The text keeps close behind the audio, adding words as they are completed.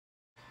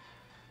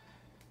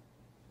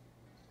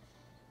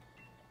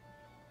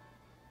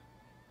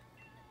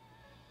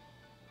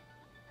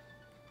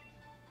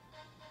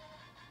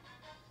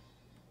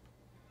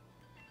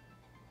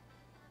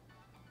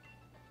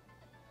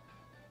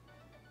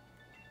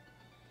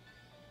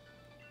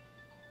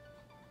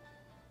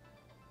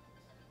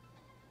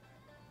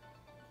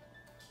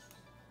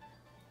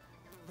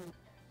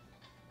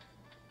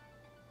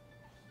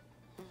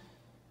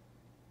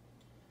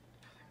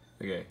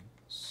Okay,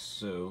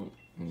 so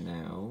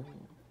now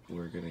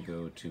we're gonna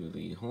go to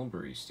the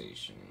Holbury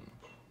station.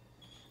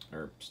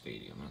 Or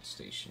stadium, not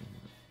station.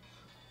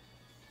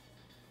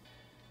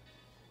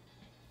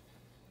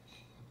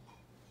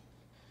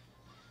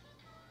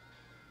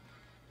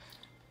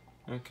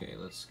 Okay,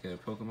 let's get a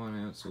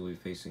Pokemon out. So we'll be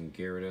facing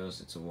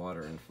Gyarados. It's a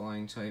water and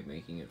flying type,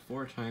 making it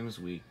 4 times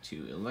weak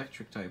to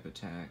electric type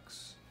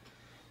attacks.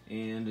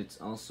 And it's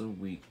also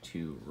weak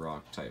to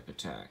rock type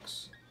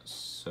attacks.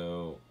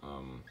 So, I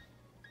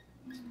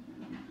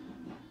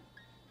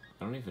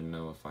don't even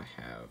know if I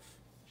have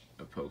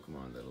a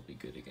Pokemon that'll be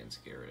good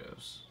against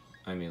Gyarados.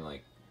 I mean,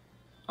 like,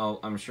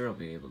 I'm sure I'll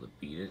be able to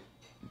beat it,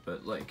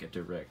 but like a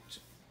direct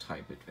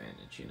type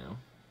advantage, you know?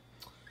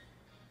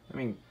 I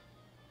mean,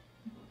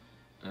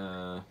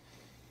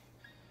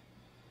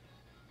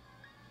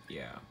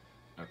 yeah.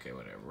 Okay,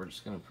 whatever. We're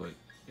just gonna put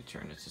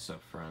Eternatus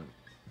up front.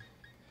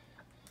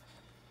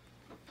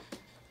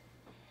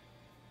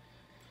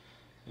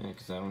 Yeah,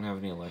 because I don't have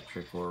any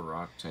electric or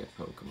rock type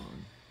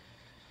Pokemon.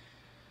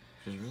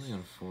 Which is really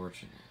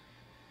unfortunate.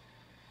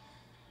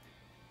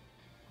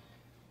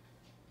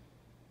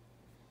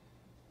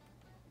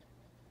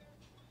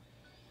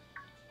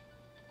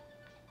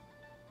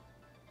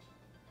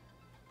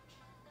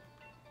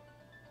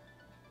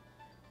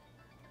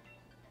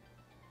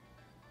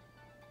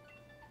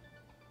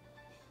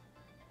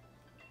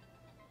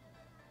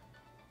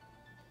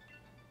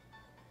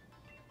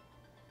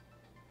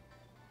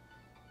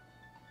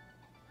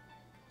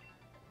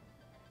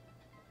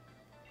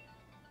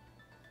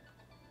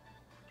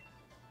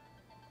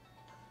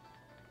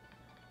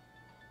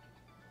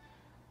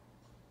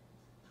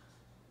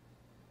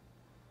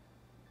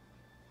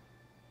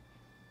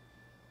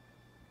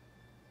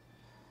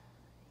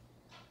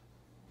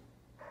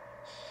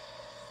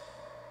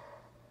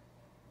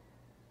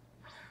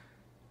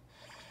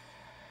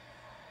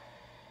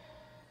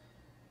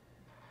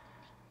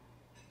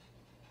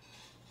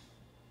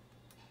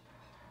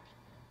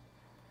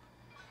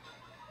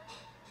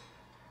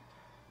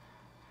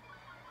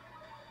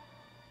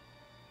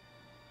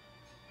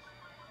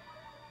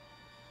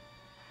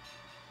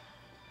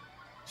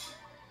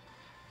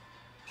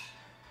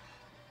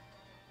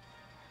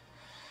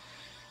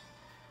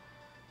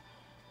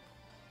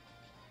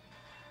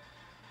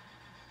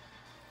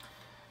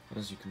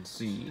 As you can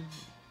see,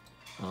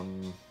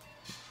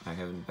 I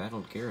haven't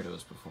battled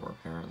Gyarados before,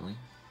 apparently.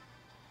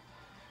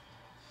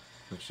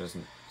 Which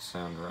doesn't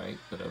sound right,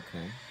 but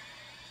okay.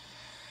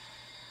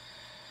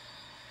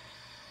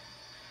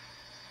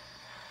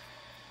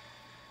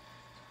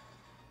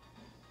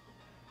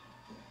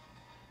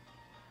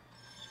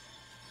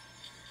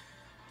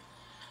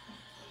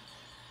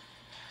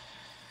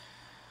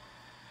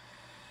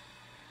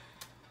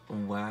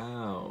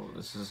 Wow,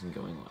 this isn't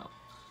going well.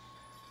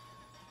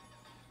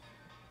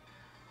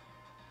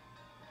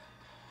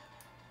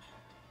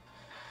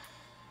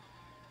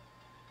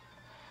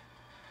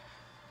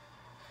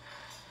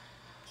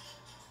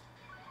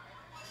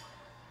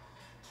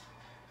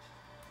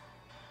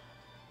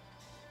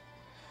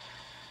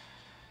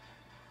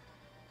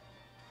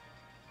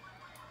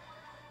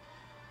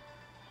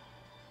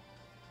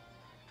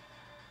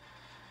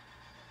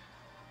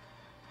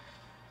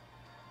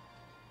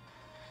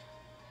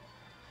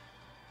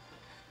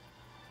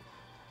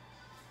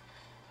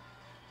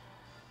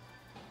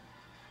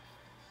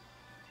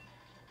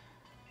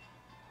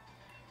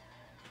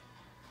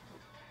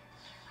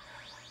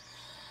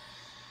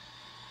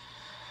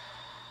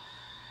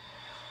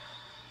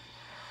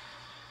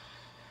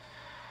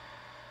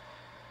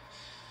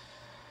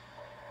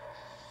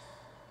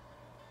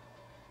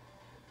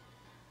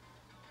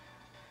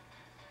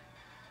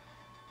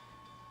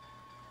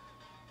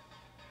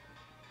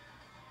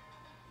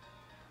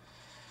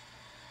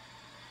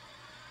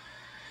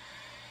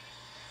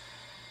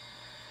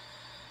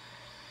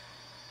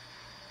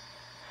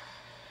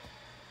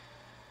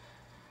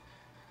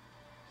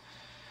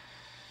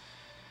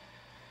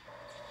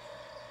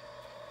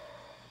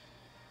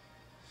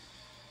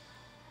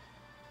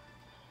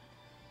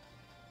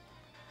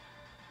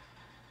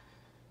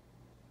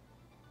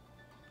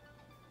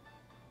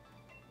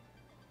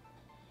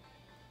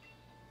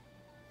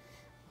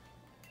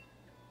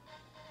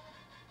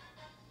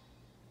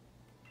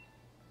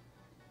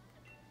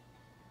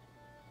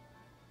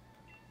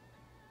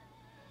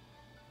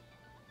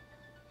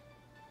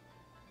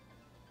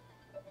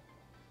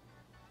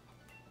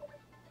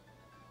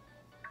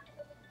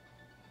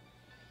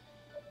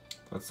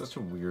 That's such a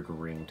weird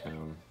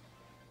ringtone.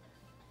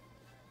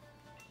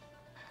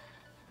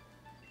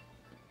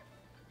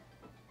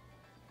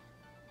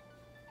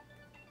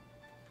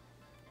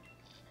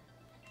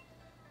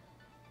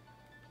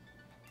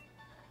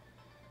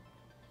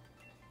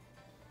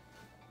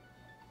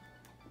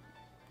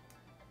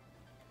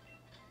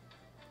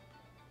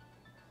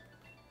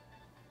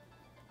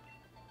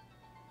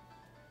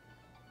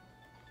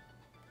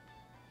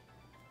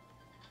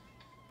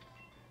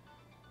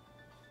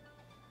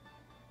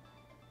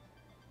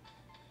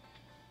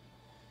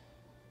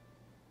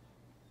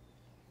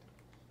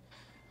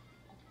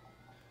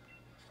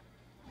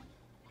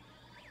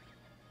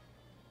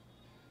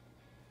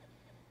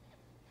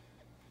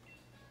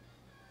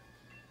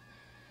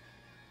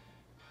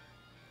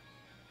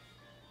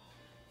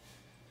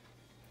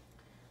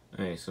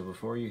 Okay, so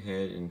before you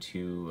head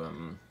into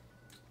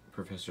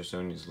Professor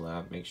Sonia's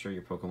lab, make sure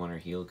your Pokemon are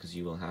healed because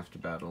you will have to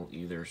battle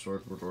either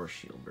Swordward or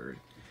Shieldbird.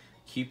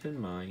 Keep in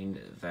mind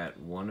that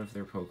one of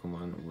their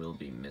Pokemon will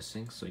be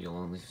missing, so you'll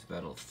only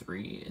battle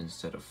 3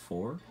 instead of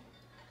 4.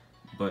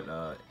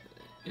 But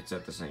it's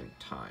at the same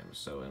time,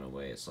 so in a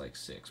way it's like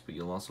 6. But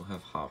you'll also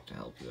have Hop to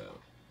help you out.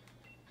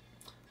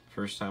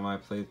 First time I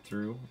played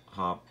through,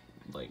 Hop,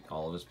 like,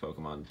 all of his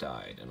Pokemon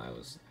died, and I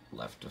was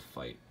left to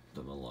fight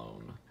them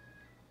alone.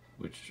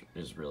 Which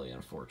is really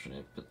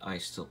unfortunate, but I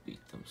still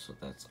beat them, so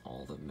that's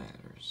all that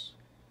matters.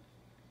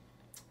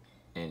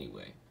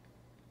 Anyway.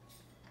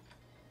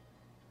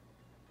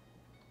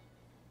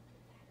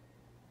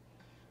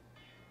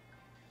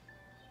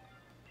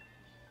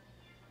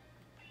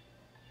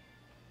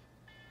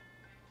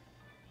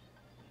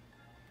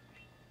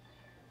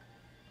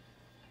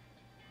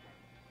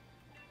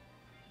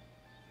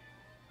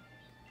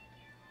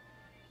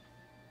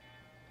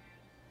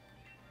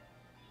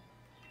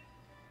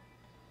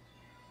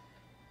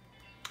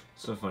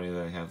 So funny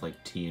that I have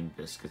like tea and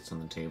biscuits on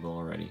the table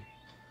already.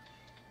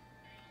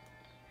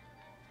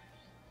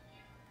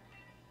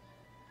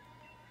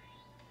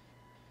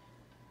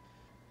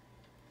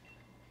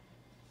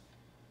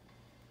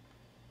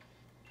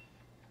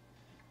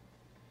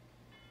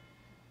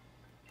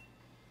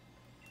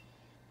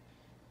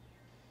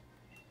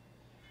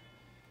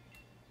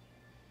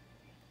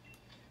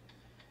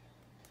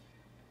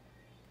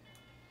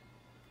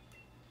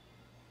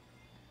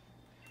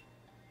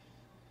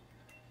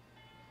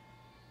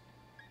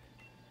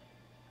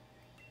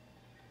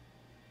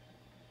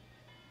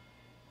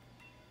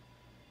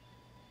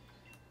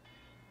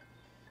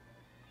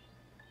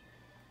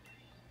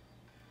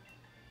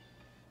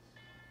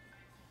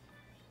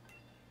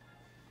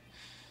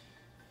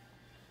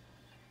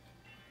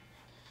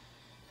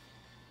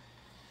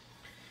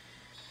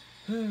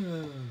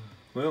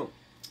 Well,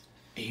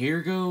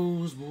 here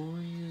goes,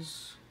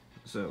 boys.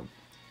 So,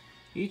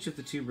 each of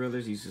the two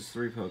brothers uses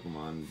 3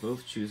 Pokemon,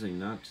 both choosing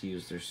not to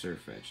use their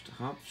Surf Edge.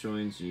 Hop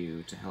joins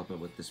you to help out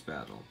with this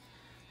battle.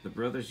 The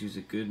brothers use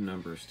a good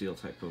number of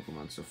Steel-type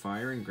Pokemon, so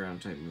Fire and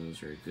Ground-type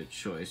moves are a good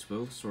choice.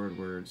 Both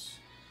Swordwords,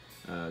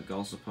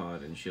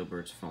 Golisopod, and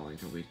Shieldbird's Falling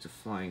are weak to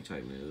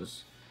Flying-type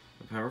moves.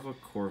 A powerful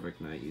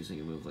Corviknight using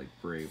a move like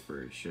Brave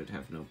Bird should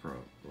have no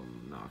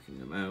problem knocking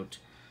them out.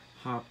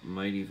 Hop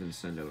might even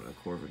send out a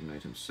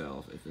Corviknight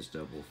himself if his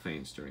double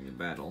faints during the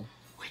battle.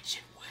 Which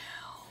it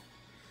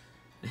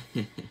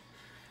will.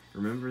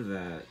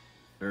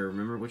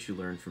 Remember what you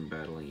learned from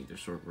battling either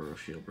Swordbird or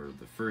Shieldbird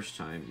the first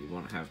time. You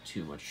won't have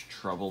too much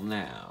trouble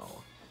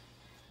now.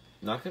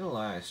 Not gonna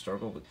lie, I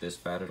struggled with this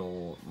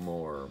battle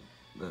more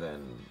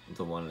than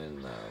the one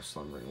in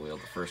Slumbering Wheel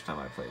the first time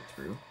I played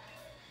through.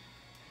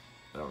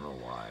 I don't know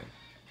why,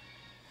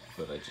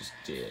 but I just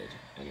did.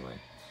 Anyway.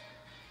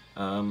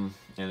 And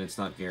it's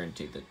not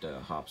guaranteed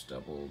that Hop's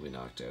double will be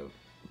knocked out,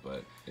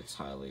 but it's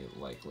highly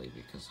likely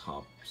because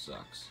Hop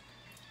sucks.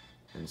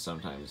 And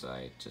sometimes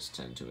I just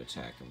tend to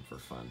attack him for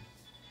fun.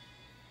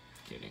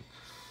 Kidding.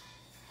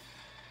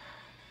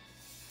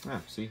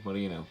 Ah, see? What do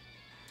you know?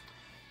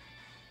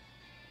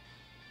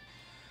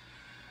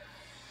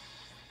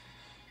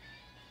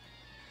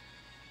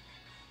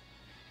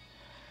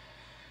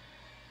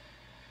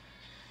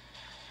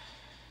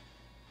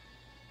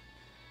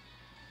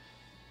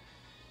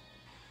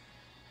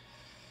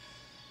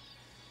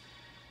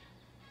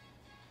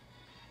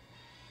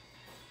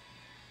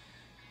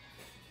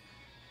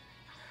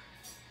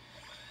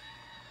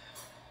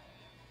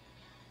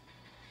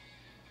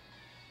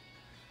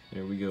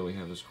 There we go, we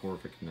have this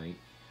Corviknight.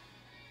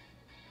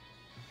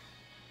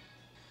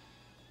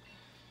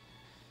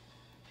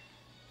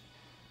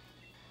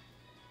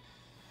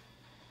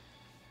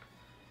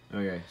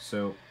 Okay,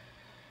 so,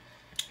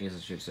 I guess I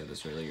should have said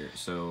this earlier.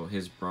 So,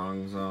 his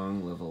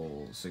Bronzong,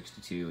 level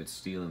 62, it's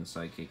Steel and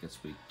Psychic,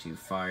 it's weak to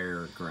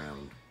Fire,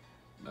 Ground,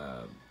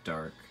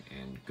 Dark,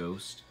 and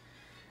Ghost.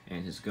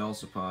 And his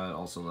Golisopod,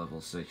 also level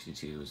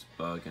 62, is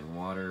Bug and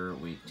Water,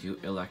 weak to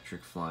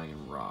Electric, Flying,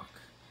 and Rock.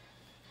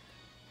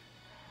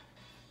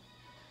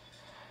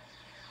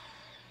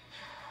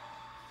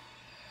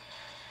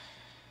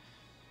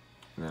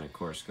 And then, of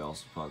course,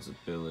 Golisopod's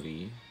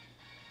ability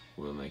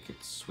will make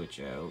it switch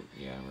out.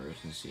 Yeah,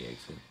 emergency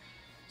exit.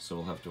 So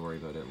we'll have to worry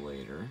about it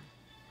later.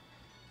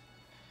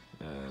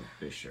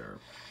 Bisharp.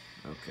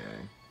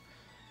 Okay.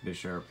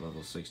 Bisharp,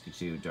 level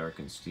 62, Dark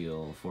and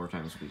Steel, 4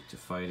 times weak to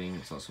fighting.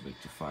 It's also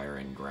weak to fire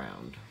and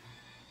ground.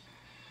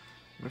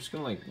 I'm just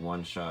gonna, like,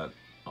 one-shot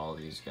all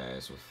these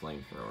guys with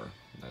Flamethrower.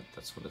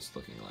 That's what it's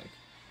looking like.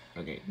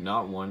 Okay,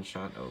 not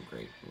one-shot. Oh,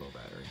 great. Low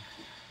battery.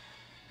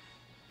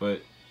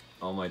 But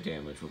all my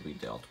damage will be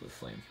dealt with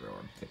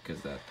Flamethrower,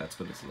 because that's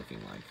what it's looking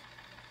like.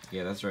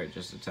 Yeah, that's right,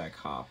 just attack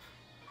Hop.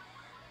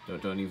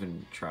 Don't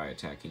even try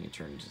attacking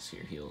Eternatus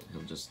here, he'll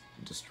just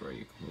destroy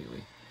you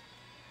completely.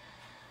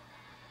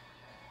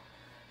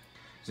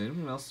 Does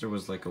anyone else there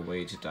was like a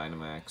way to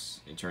Dynamax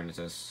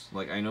Eternatus?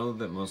 Like, I know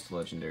that most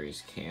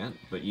legendaries can't,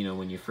 but you know,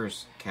 when you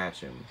first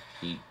catch him,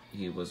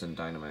 he was in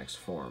Dynamax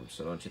form,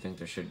 so don't you think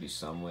there should be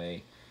some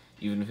way,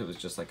 Even if it was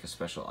just like a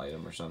special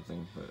item or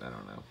something, but I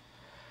don't know.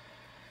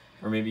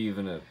 Or maybe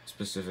even a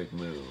specific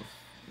move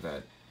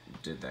that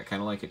did that.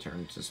 Kind of like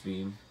Eternatus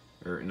Beam.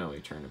 Or, no,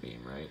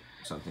 Eternabeam, right?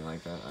 Something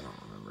like that? I don't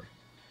remember.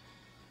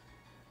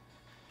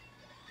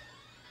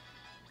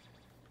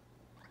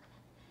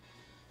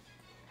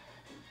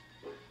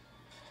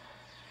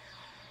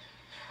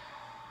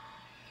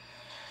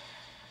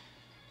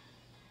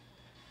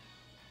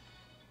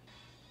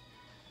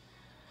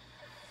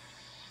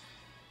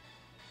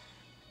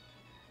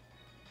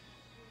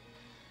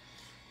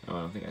 Oh,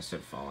 I don't think I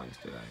said Fallings,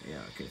 did I? Yeah,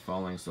 okay.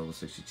 Fallings, level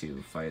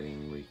 62.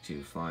 Fighting, weak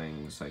 2.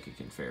 Flying, Psychic,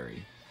 and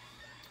Fairy.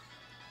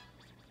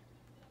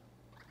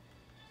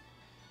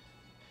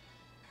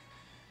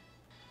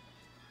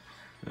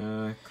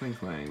 Cling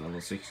Clang,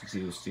 level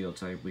 62, Steel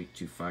type, weak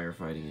to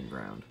firefighting and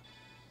ground.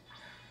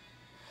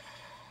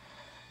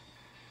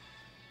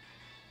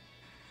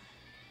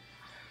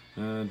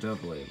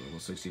 Doublade, level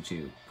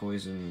 62,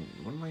 Poison,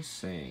 what am I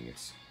saying?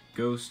 It's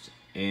Ghost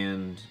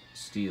and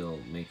Steel,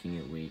 making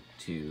it weak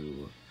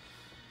to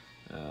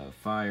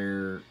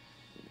fire,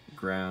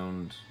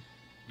 ground,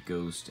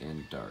 ghost,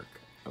 and dark.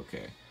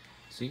 Okay.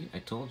 See, I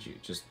told you,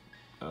 just,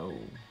 oh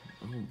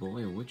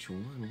boy, which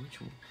one?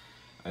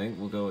 I think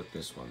we'll go with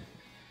this one.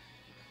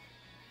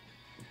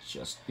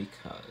 Just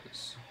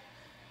because.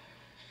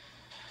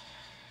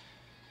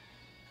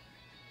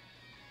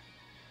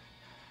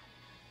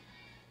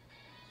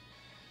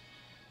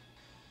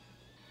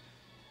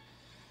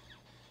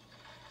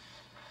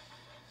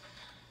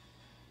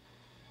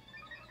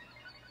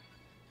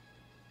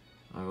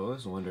 I've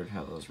always wondered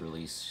how those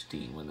release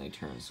steam when they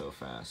turn so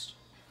fast.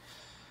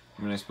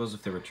 I mean, I suppose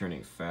if they were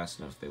turning fast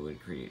enough, they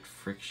would create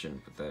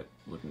friction, but that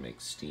wouldn't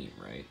make steam,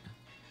 right?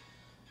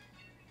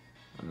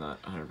 I'm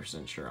not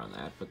 100% sure on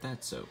that, but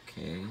that's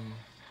okay.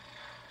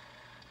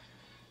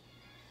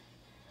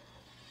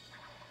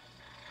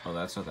 Oh,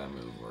 that's how that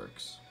move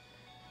works.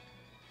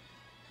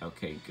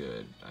 Okay,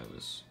 good. I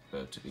was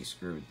about to be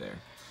screwed there.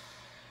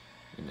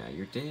 And now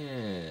you're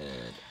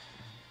dead.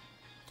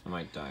 I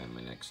might die on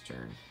my next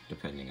turn,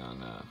 depending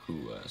on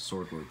who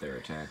Sword Word there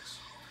attacks.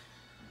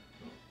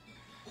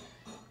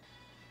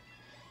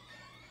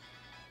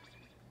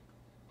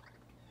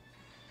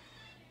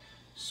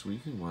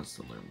 Suicune wants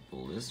to learn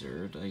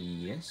Blizzard.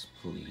 Yes,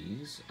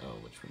 please. Oh,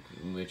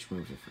 which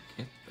move to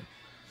forget though?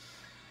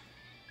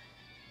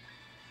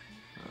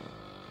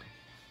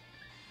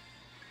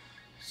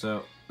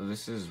 So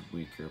this is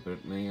weaker, but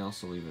it may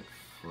also leave it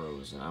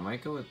frozen. I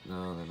might go with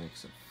no. That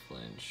makes it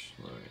flinch.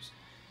 Lowers.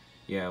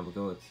 Yeah, we'll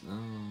go with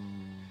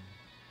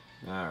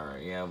all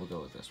right. Yeah, we'll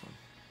go with this one.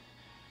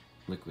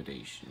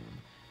 Liquidation.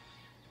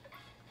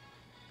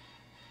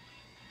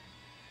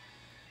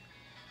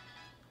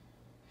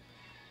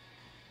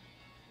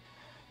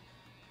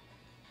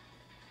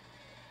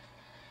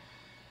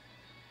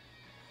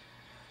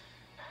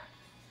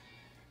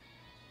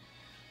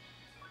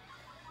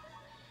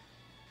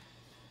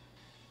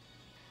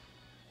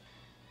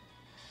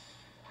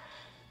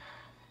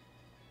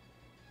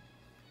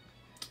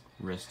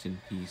 Rest in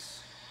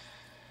peace.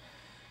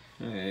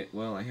 Alright,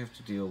 well, I have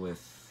to deal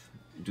with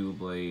Dual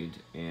Blade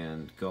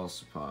and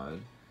Golisopod.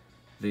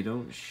 They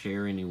don't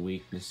share any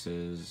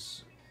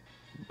weaknesses,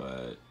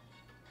 but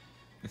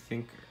I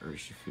think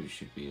Urshifu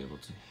should be able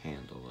to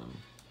handle them.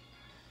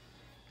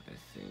 I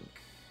think.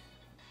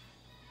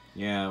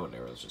 Yeah,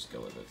 whatever, let's just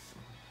go with it.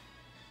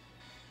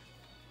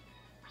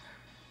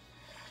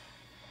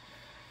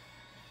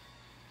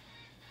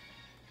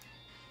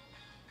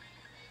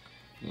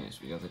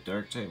 Yes, we got the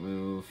Dark type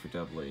move for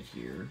Double Blade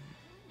here,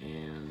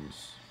 and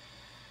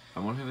I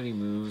won't have any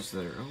moves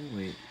that are. Oh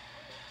wait,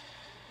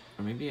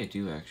 or maybe I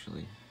do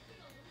actually.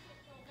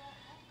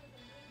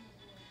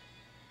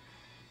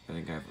 I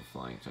think I have a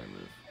Flying type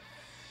move.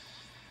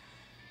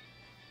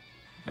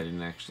 I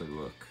didn't actually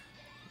look.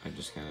 I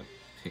just kind of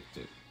picked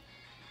it.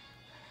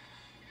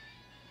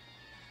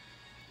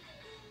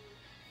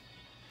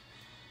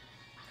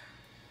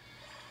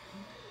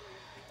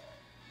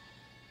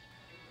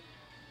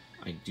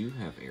 I do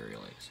have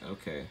Aerial Ace.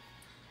 Okay.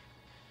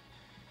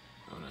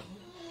 Oh no.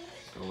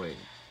 Oh wait.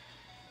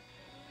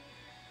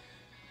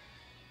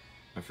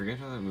 I forget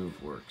how that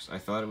move works. I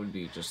thought it would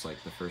be just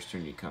like the first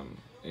turn you come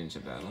into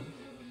battle.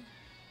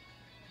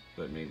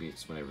 But maybe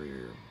it's whenever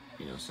you're,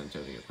 you know, sent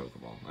out of your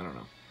Pokeball. I don't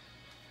know.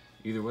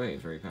 Either way,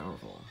 very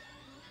powerful.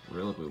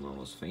 Rillaboom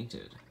almost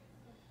fainted.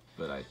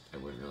 But I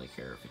wouldn't really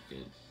care if it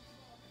did.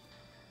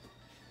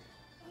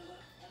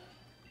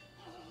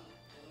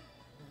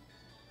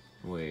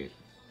 Wait.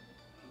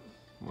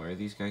 Why are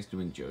these guys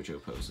doing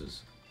JoJo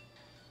poses?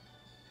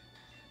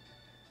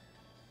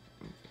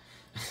 Okay.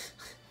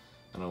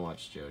 I don't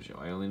watch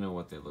JoJo. I only know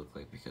what they look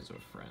like because of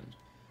a friend.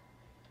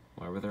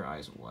 Why were their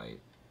eyes white?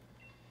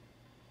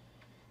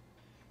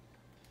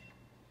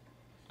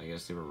 I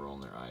guess they were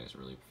rolling their eyes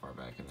really far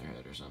back in their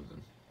head or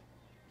something.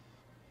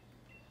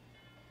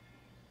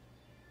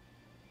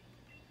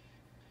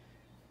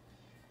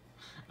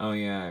 Oh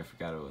yeah, I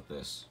forgot about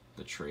this.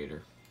 The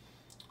traitor.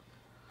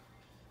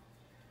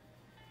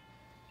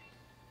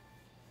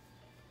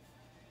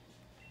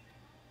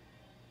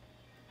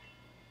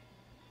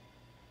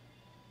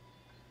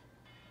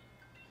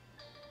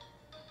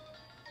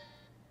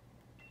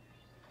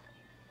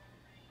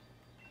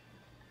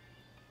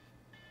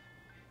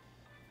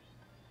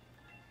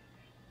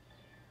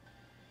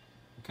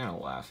 What kind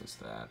of laugh is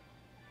that?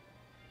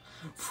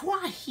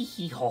 Fwah hee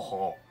hee ho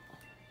ho.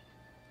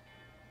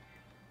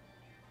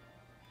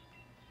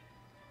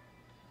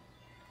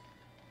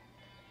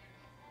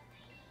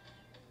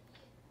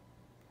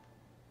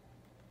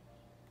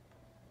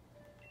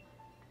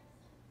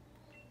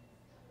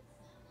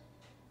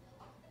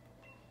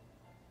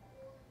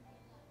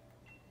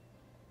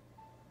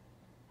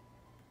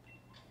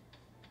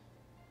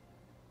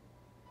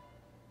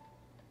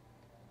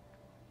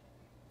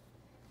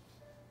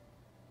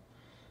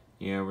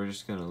 'Yeah, we're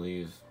just gonna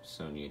leave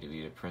Sonia to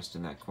be depressed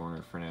in that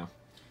corner for now.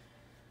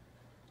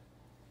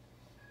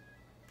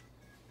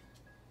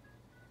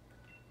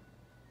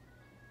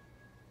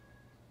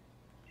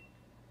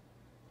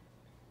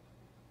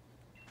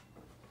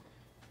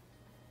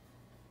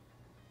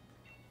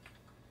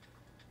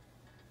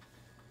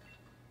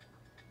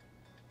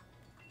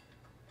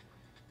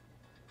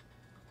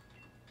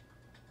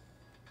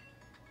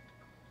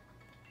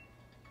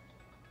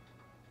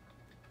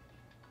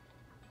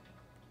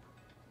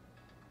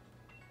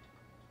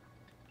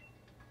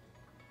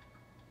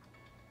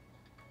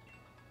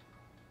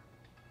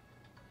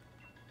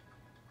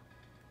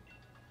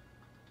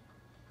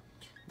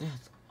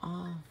 That's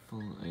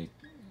awful.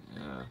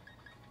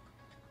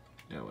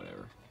 No,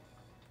 whatever.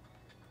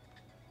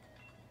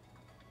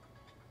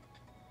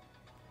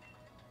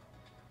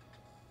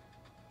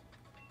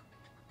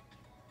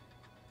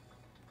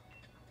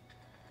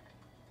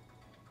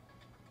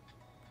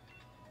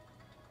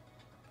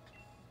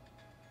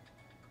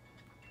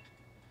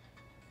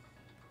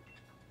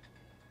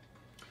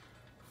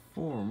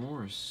 Four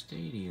more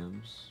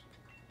stadiums.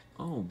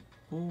 Oh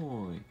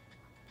boy.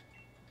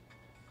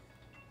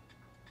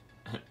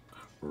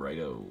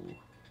 Righto.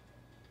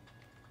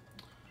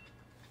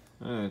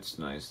 It's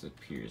nice that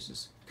Piers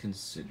is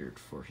considered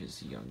for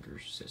his younger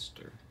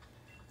sister.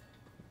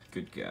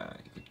 Good guy,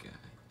 good guy.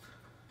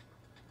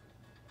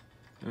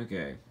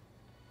 Okay.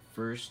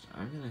 First,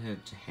 I'm gonna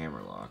head to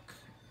Hammerlock.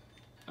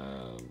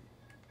 I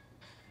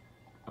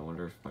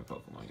wonder if my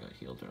Pokemon got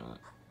healed or not.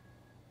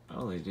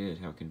 Oh, they did.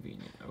 How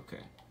convenient.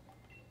 Okay.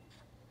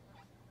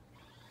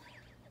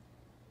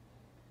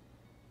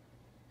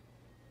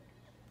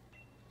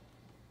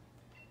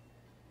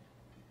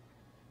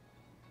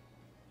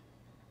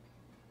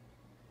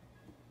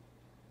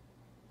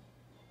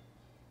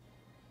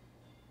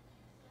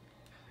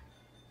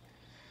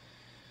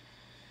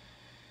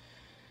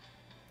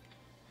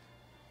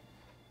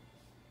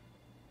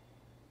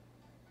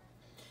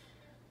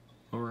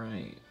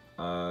 Alright.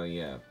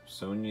 Yeah.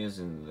 Sonia's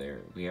in there.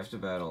 We have to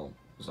battle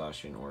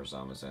Zacian or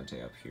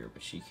Zamazenta up here,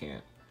 but she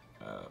can't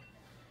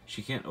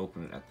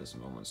open it at this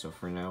moment. So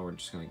for now, we're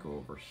just gonna go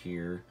over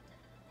here,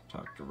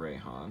 talk to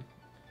Rayhan,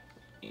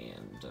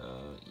 and,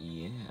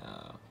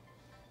 yeah.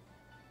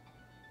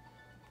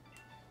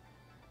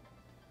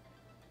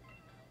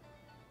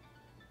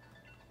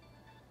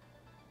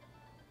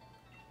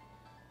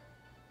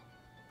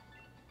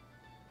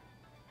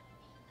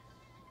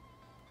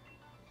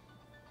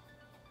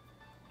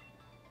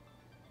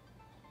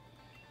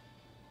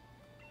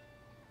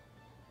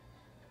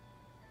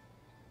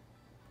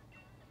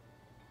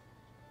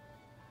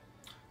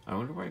 I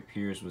wonder why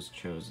Piers was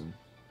chosen.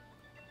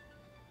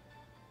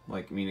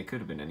 Like, I mean, it could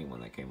have been anyone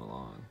that came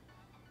along.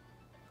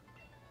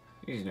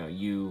 You know,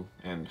 you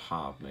and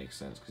Hob make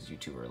sense because you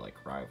two are like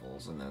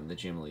rivals, and then the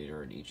gym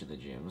leader at each of the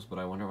gyms. But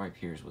I wonder why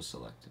Piers was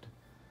selected,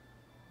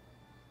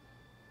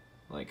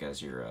 like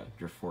as your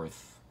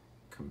fourth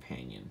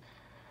companion.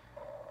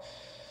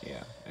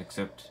 Yeah,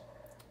 except,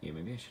 yeah,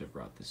 maybe I should have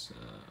brought this.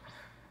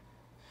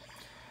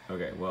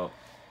 Okay, well,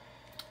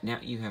 now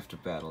you have to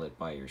battle it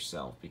by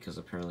yourself because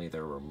apparently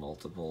there were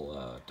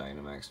multiple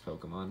Dynamax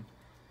Pokemon,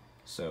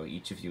 so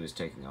each of you is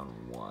taking on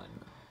one.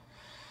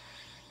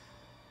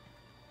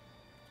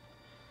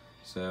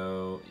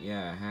 So,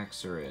 yeah,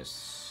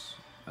 Haxorus.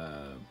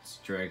 It's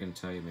Dragon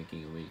type,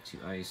 making it weak to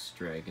Ice,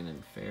 Dragon,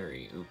 and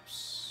Fairy.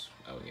 Oops.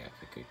 Oh, yeah,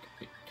 good.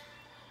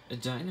 A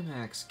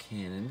Dynamax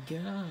Cannon,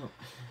 go!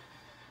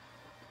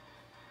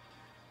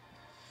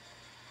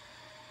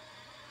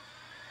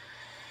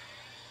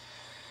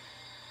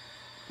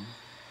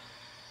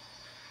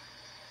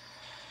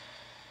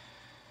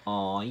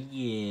 Aw,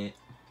 yeah.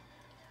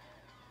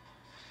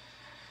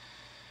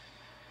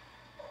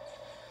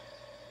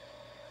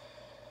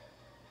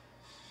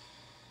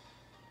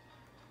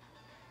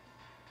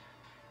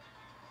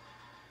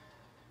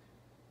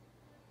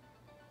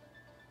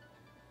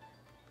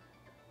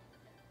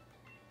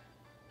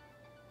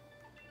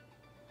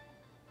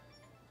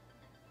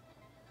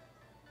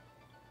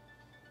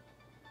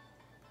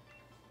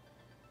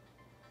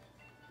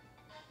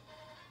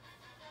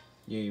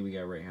 Yeah, we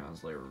got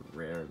Rayhan's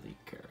rarely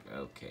cared.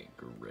 Okay,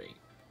 great.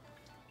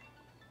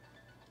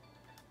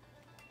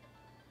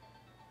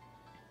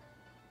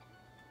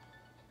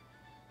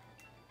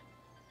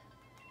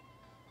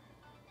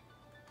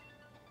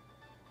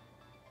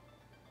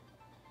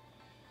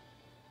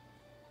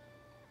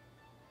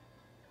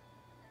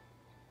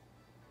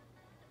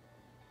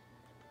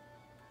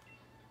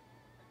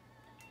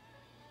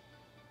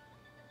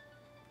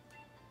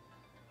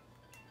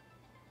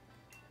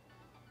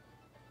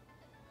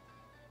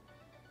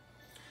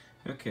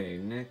 Okay,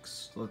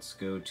 next let's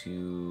go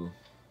to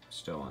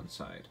Stow on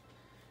Side.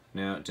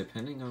 Now,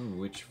 depending on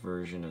which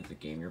version of the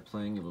game you're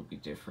playing, it will be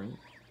different.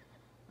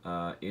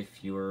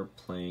 If you're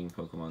playing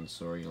Pokemon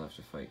Sword, you'll have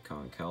to fight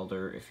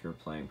Conkeldurr. If you're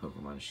playing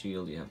Pokemon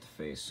Shield, you have to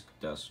face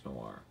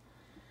Dusknoir.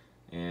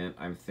 And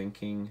I'm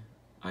thinking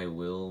I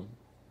will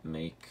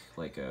make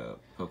like a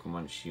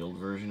Pokemon Shield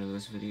version of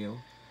this video,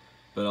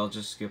 but I'll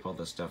just skip all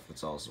the stuff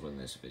that's also in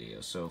this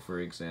video. So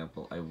for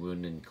example, I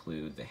wouldn't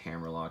include the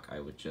Hammerlock, I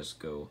would just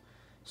go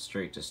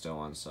straight to Stow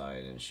on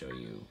Side and show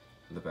you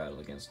the battle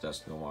against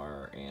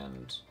Dusknoir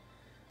and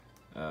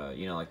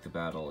you know, like the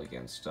battle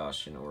against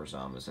Dashin or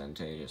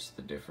Zamazenta, just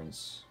the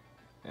difference.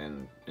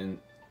 And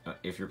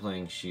if you're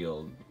playing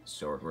Shield,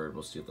 Sword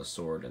will steal the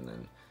sword and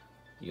then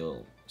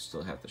you'll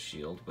still have the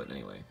shield. But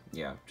anyway,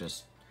 yeah,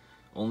 just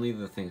only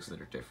the things that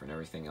are different.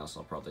 Everything else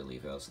I'll probably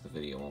leave out so the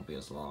video won't be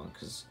as long,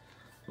 because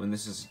when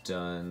this is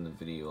done, the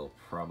video will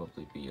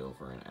probably be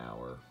over an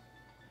hour.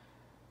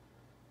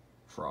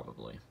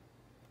 Probably.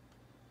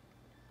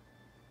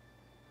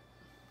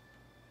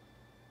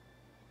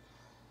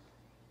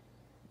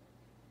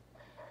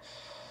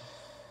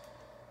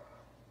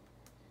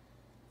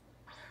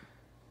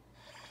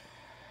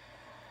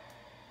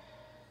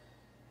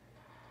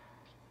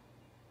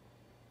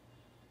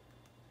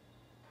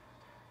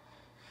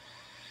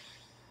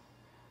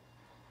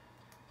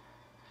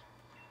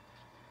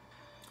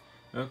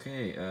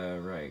 Okay,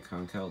 right,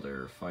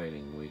 Conkeldurr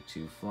fighting, weak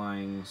to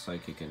Flying,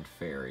 Psychic, and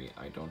Fairy.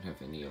 I don't have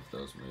any of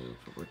those moves,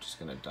 but we're just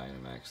gonna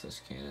Dynamax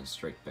this cannon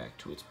straight back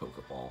to its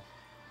Pokeball.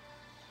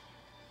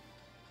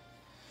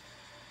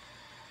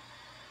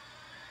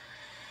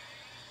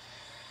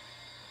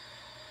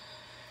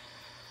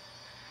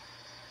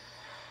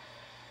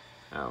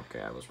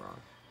 Okay, I was wrong.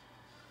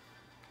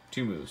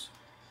 2 moves.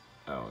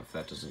 Oh, if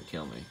that doesn't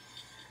kill me.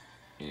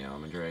 You know,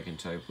 I'm a Dragon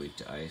type, weak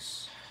to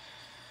Ice.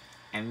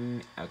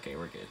 Okay,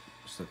 we're good.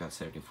 Still got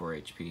 74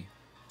 HP.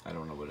 I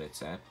don't know what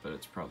it's at, but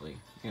it's probably,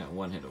 you know,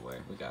 1 hit away.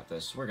 We got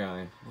this. We're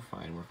going. We're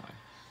fine. We're fine.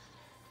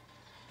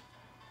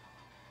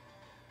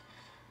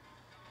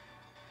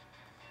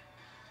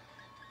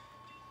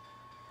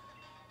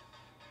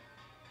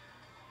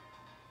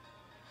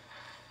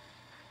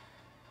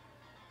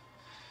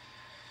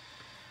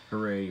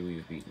 Hooray,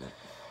 we've beaten it.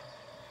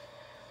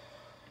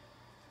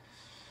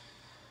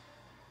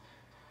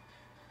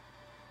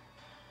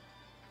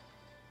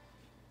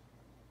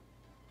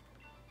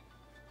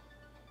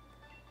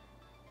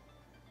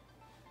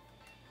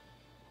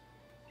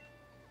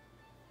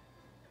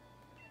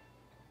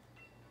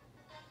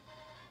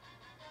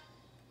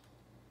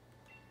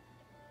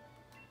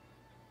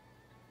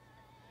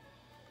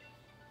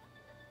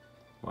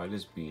 Why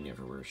does Bee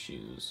never wear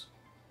shoes?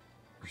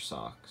 Or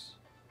socks?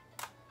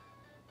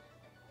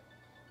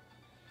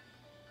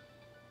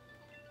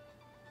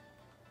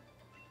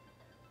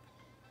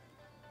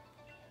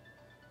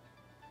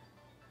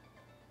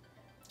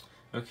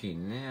 Okay,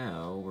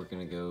 now we're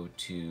gonna go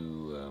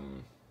to,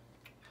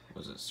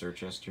 was it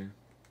Circhester?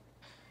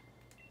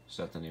 Is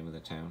that the name of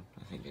the town?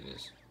 I think it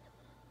is.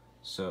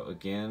 So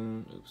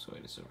again, oops,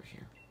 wait, it's over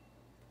here.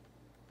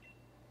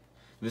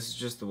 This is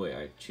just the way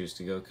I choose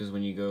to go, because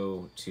when you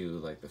go to,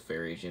 like, the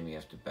Fairy Gym, you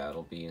have to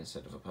battle Bee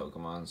instead of a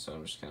Pokemon, so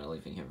I'm just kind of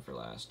leaving him for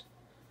last.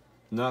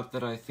 Not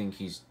that I think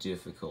he's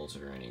difficult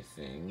or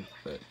anything,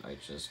 but I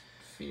just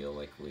feel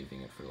like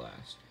leaving it for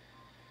last.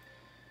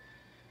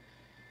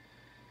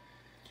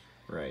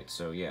 Right,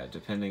 so yeah,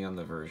 depending on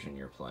the version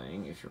you're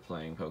playing, if you're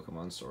playing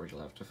Pokemon Sword,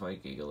 you'll have to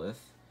fight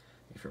Gigalith.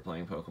 If you're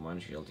playing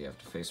Pokemon Shield, you have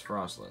to face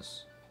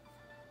Frostless.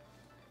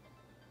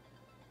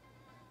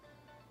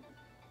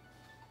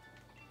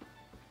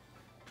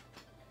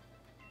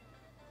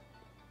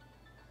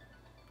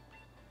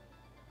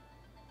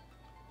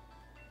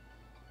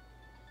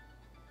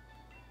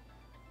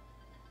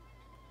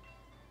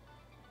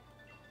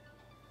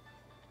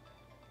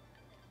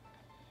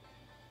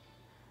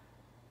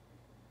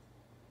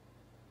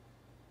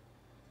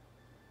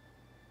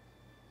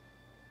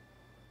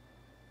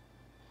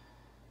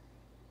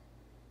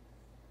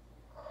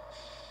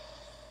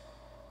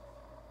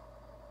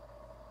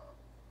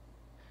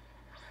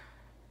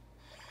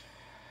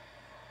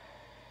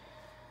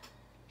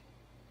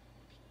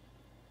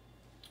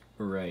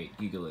 Right,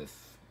 Gigalith.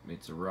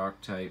 It's a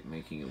rock type,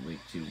 making it weak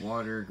to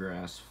water,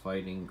 grass,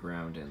 fighting,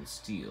 ground, and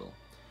steel.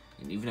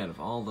 And even out of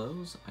all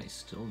those, I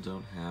still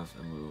don't have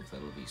a move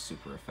that'll be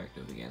super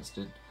effective against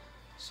it.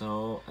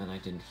 So, and I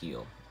didn't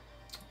heal.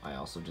 I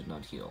also did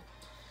not heal.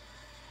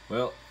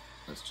 Well,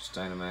 let's just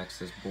Dynamax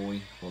this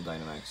boy. Well,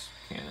 Dynamax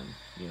Cannon.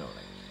 You know what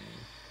I mean.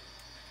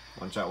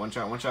 One shot, one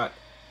shot, one shot!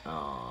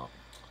 Aww.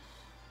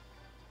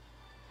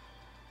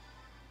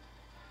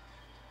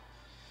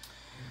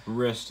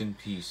 Rest in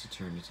peace,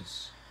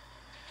 Eternatus.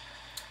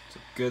 It's a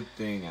good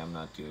thing I'm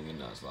not doing a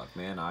Nuzlocke.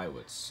 Man, I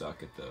would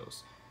suck at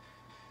those.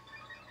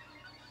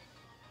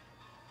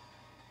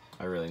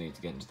 I really need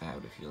to get into the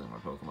habit of healing my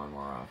Pokemon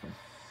more often.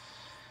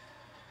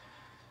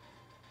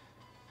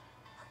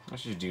 I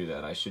should do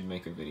that. I should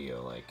make a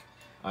video like,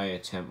 I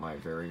attempt my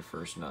very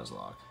first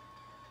Nuzlocke.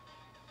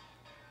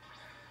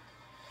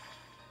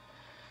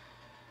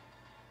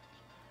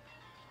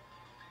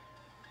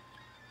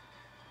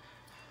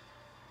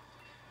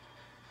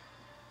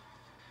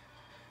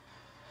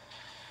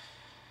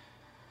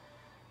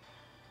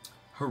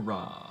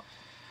 Hurrah!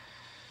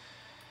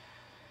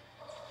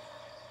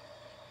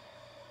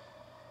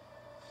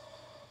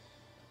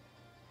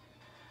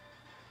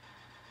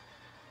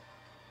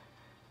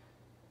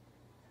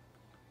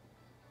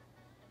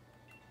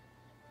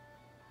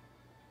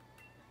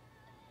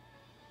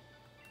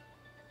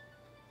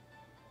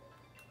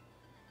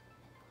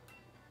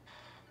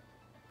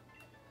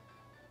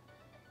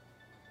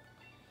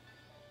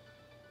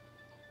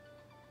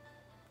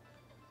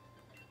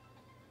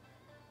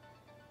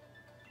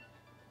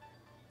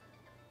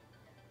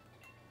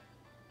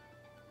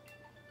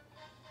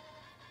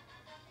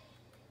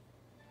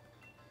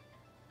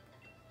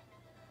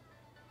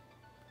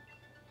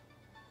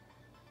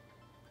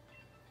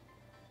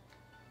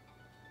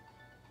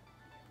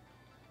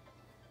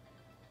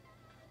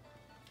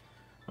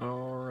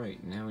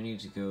 Alright, now we need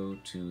to go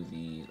to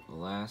the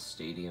last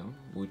stadium,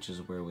 which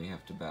is where we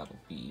have to battle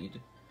Bede,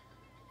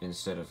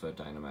 instead of a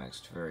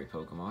Dynamax Fairy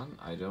Pokemon.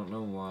 I don't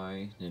know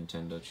why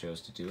Nintendo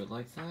chose to do it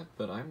like that,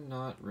 but I'm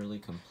not really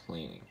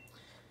complaining.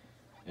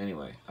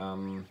 Anyway,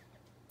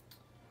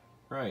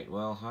 right,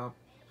 well, Hop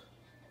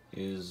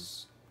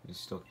he's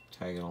still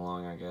tagging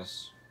along, I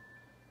guess,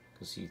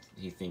 because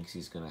he thinks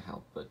he's gonna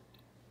help, but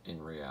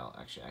in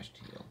actually, I should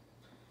heal.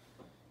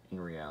 In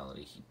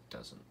reality, he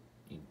doesn't.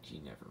 He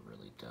never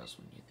really does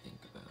when you think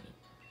about it.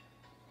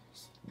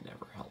 He's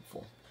never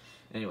helpful.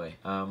 Anyway,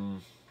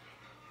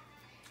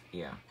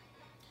 yeah.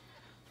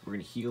 We're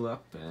gonna heal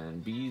up,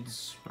 and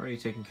Bede's already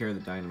taking care of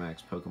the Dynamax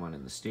Pokemon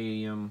in the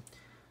stadium,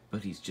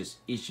 but he's just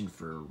itching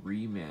for a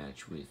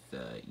rematch with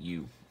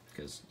you,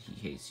 because he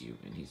hates you,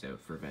 and he's out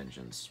for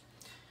vengeance.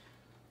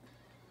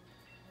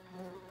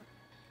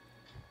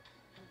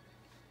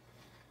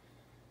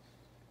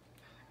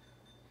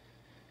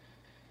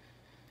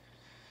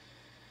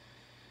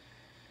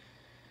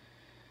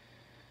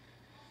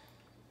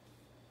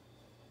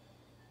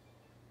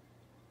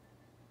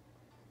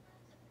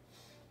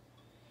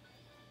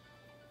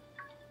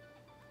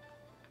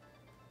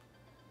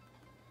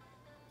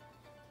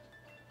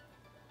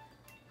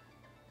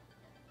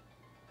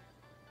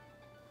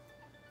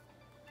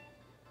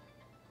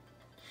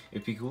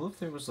 It'd be cool if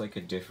there was, like,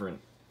 a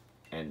different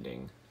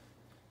ending.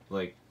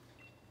 Like,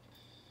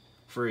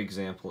 for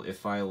example,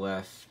 if I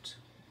left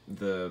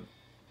the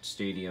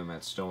stadium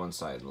at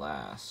Stow-on-Side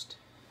last,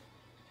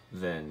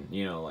 then,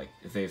 you know, like,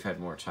 if they've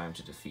had more time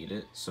to defeat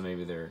it, so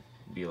maybe there'd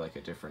be, like,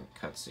 a different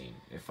cutscene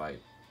if I,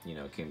 you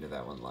know, came to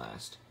that one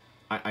last.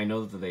 I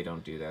know that they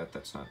don't do that,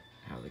 that's not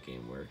how the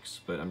game works,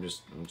 but I'm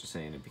just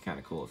saying it'd be kind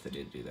of cool if they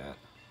did do that.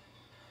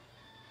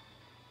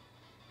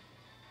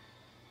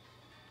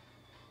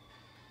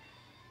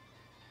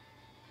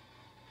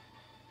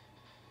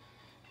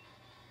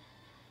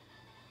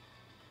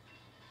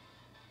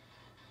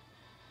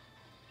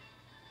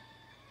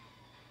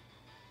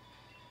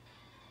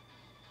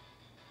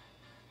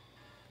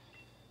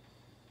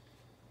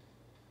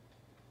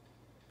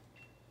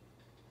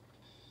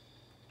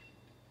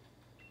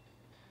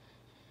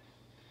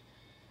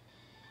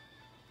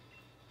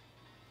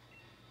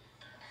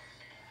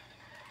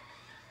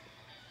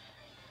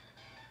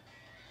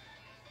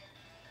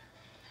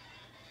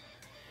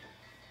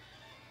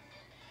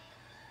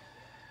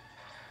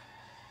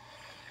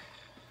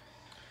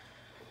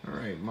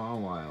 Alright,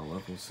 Mawile,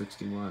 level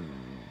 61,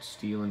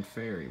 Steel and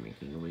Fairy,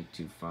 making a weak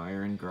to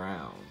Fire and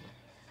Ground.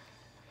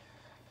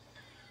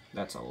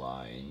 That's a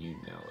lie, and you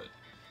know it.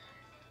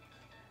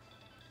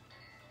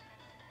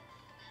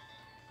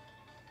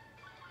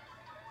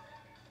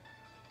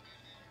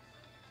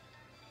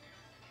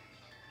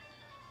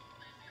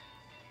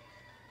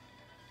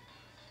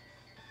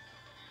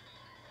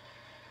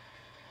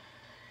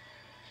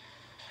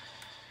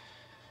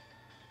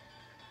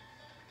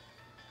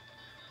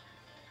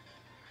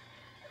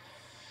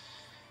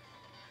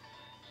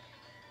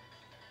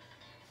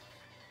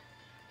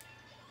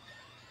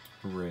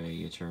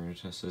 Hooray,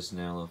 Eternatus is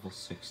now level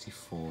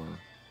 64.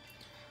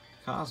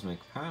 Cosmic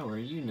Power,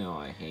 you know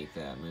I hate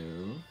that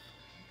move.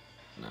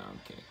 No, I'm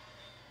kidding.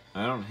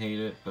 I don't hate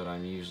it, but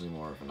I'm usually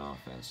more of an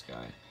offense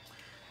guy.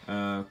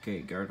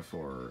 Okay,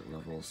 Gardevoir,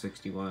 level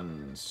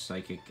 61,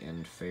 Psychic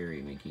and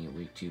Fairy, making it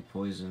weak to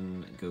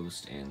Poison,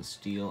 Ghost, and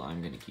Steel.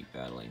 I'm gonna keep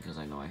battling, because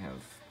I know I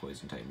have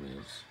Poison-type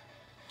moves.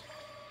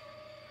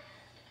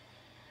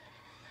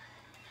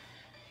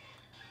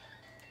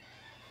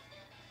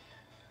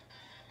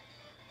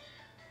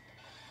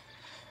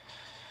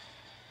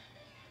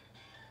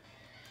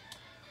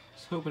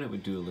 Hoping it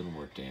would do a little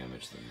more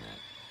damage than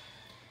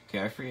that.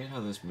 Okay, I forget how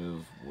this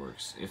move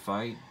works. If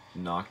I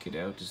knock it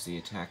out, does the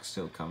attack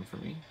still come for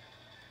me?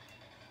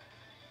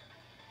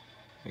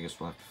 I guess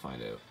we'll have to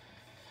find out.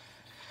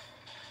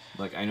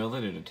 Like, I know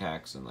that it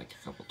attacks in like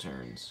a couple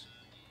turns,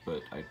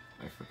 but I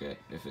forget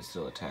if it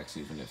still attacks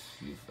even if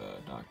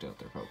you've knocked out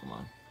their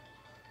Pokemon.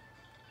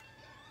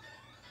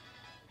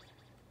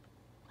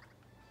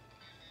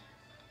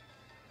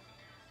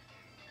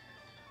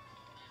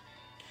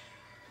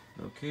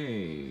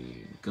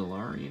 Okay,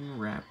 Galarian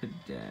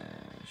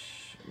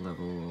Rapidash,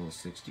 level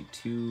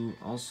 62,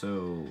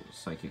 also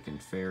Psychic and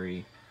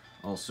Fairy,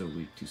 also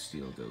weak to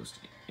Steel, Ghost,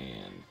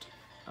 and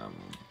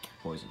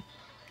poison.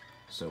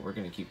 So we're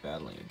gonna keep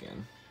battling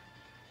again.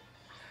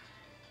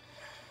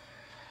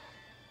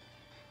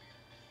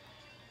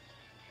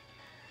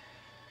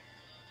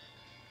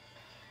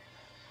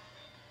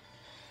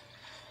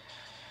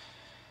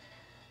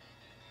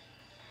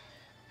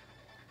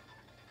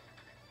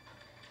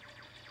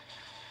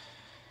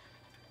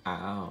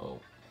 Ow.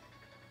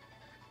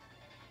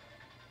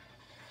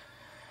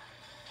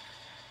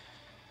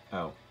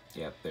 Oh,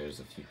 yep, there's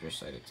a future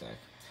sight attack.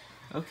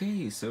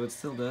 Okay, so it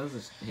still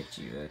does hit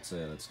you.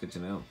 That's good to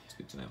know. It's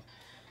good to know.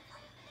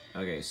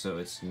 Okay, so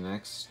the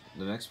next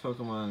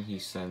Pokemon he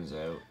sends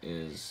out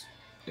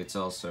it's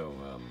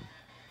also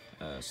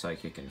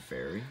Psychic and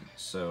Fairy,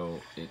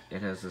 so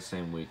it has the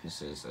same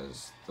weaknesses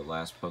as the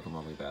last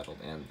Pokemon we battled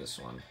and this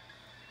one.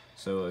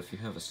 So if you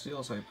have a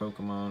Steel type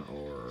Pokemon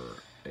or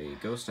a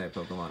Ghost type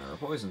Pokemon or a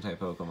Poison type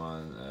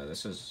Pokemon,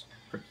 this is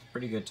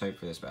pretty good type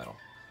for this battle.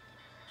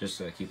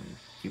 Just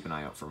keep an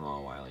eye out for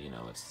Mawile. You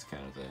know, it's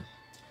kind of the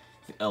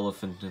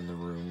elephant in the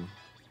room,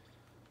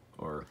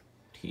 or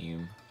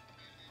team,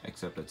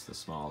 except it's the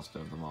smallest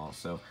of them all.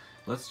 So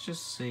let's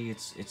just say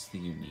it's the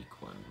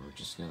unique one. We're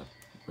just gonna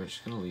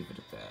leave it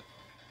at that.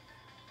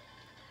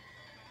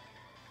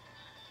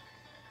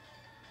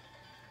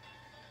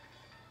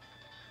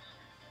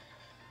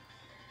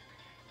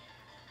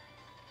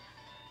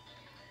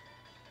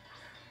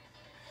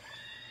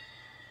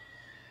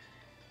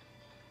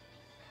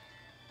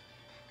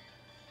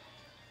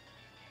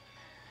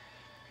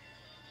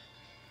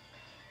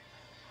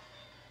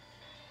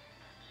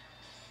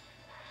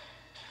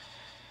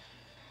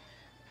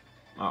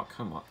 Oh,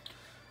 come on.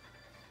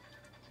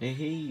 Hey,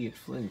 it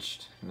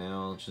flinched.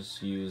 Now I'll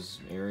just use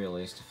Aerial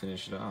Ace to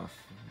finish it off,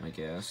 I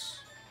guess.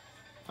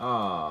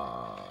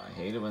 Ah, I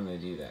hate it when they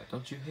do that.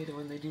 Don't you hate it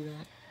when they do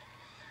that?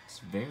 It's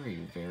very,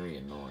 very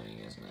annoying,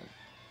 isn't it?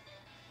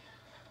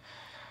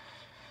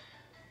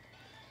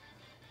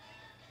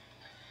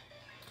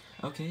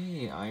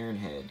 Okay,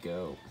 Ironhead,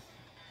 go.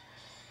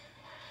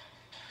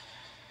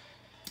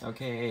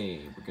 Okay,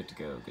 we're good to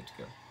go, good to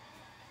go.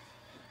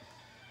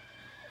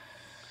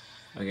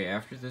 Okay,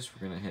 after this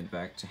we're gonna head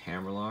back to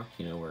Hammerlock,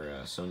 you know,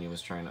 where Sonia was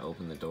trying to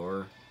open the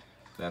door.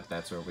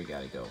 That's where we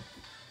gotta go.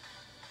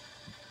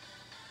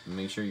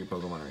 Make sure your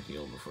Pokemon are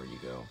healed before you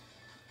go.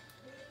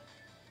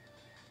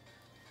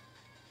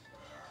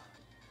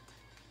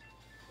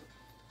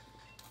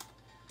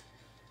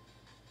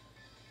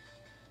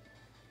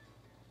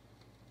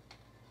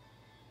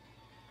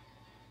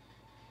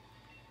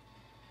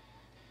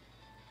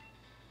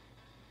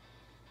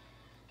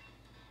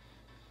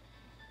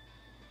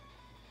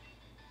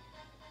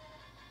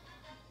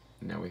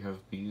 Now we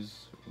have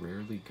bees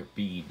rarely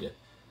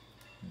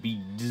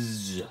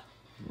Beads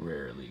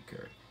rarely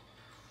occur.